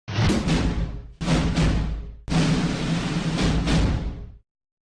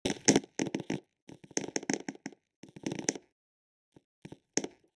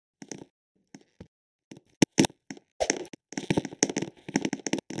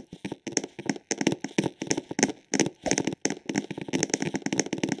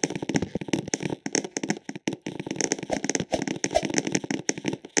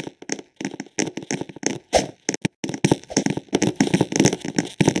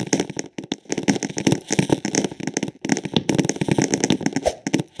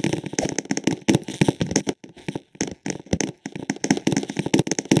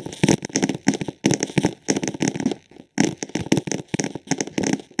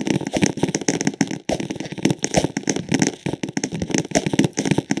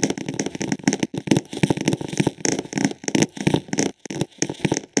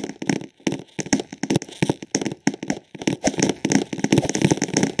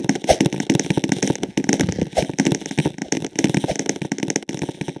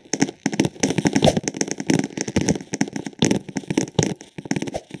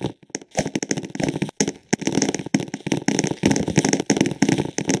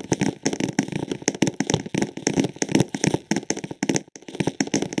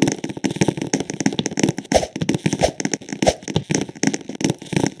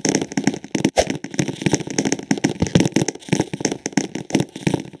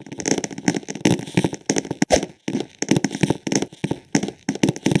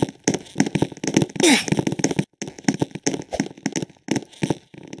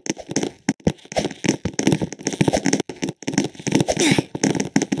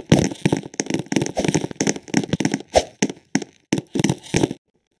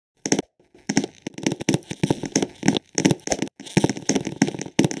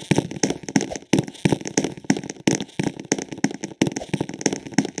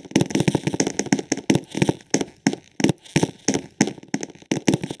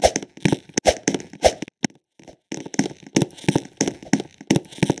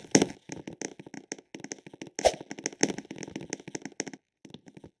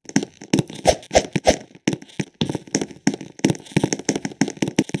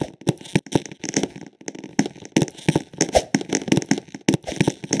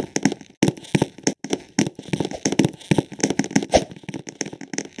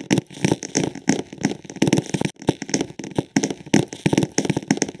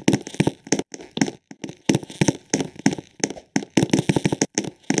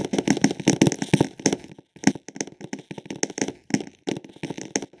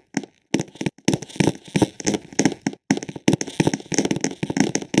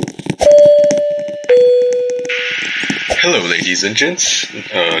Hello, ladies and gents.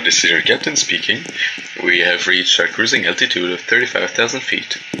 This is your captain speaking. We have reached our cruising altitude of 35,000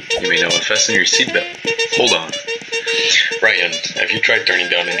 feet. You may now unfasten your seatbelt. Hold on. Ryan, have you tried turning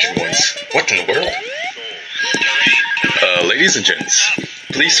down engine once? What in the world? Ladies and gents,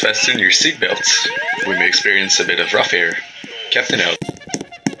 please fasten your seatbelts. We may experience a bit of rough air. Captain out.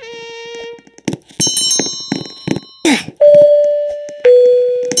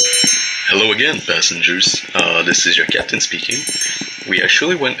 Hello again, passengers. This is your captain speaking. We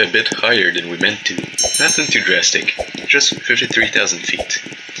actually went a bit higher than we meant to. Nothing too drastic, just 53,000 feet.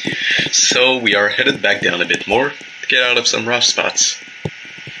 So we are headed back down a bit more to get out of some rough spots.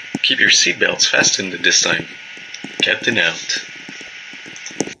 Keep your seatbelts fastened this time. Captain out.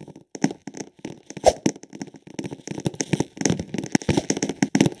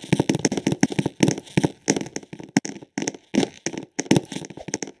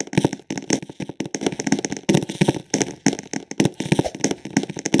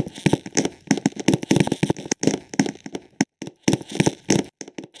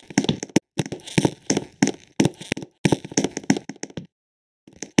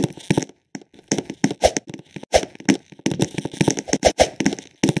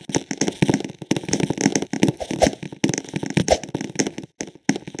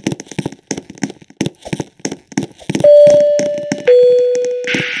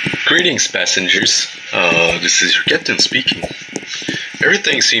 Greetings, passengers. This is your captain speaking.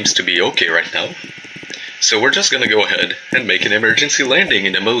 Everything seems to be okay right now. So we're just gonna go ahead and make an emergency landing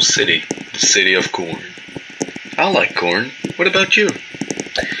in the Moe's City, the city of corn. I like corn. What about you?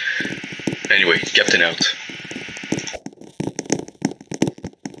 Anyway, captain out.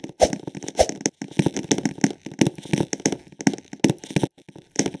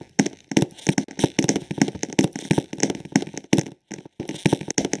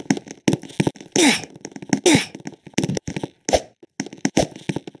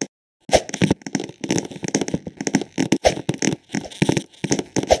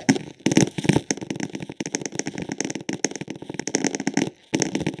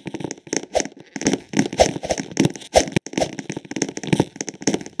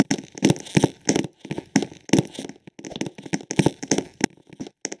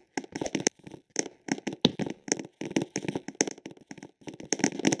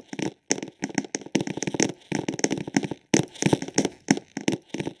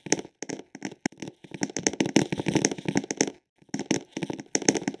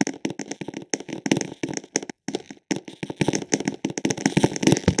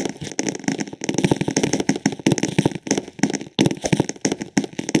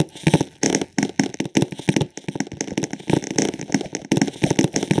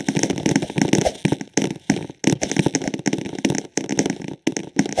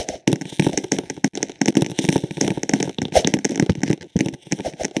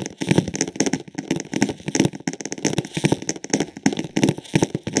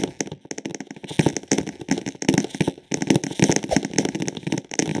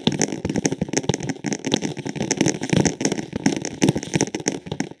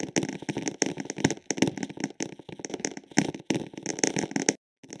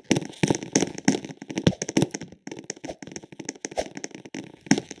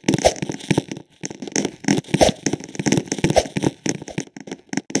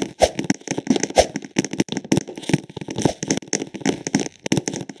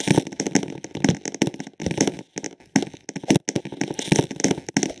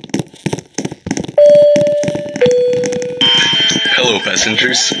 Hello,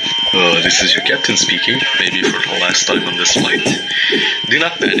 passengers. This is your captain speaking, maybe for the last time on this flight. Do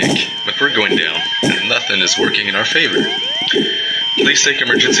not panic, but we're going down, and nothing is working in our favor. Please take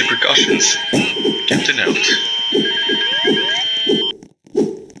emergency precautions. Captain out.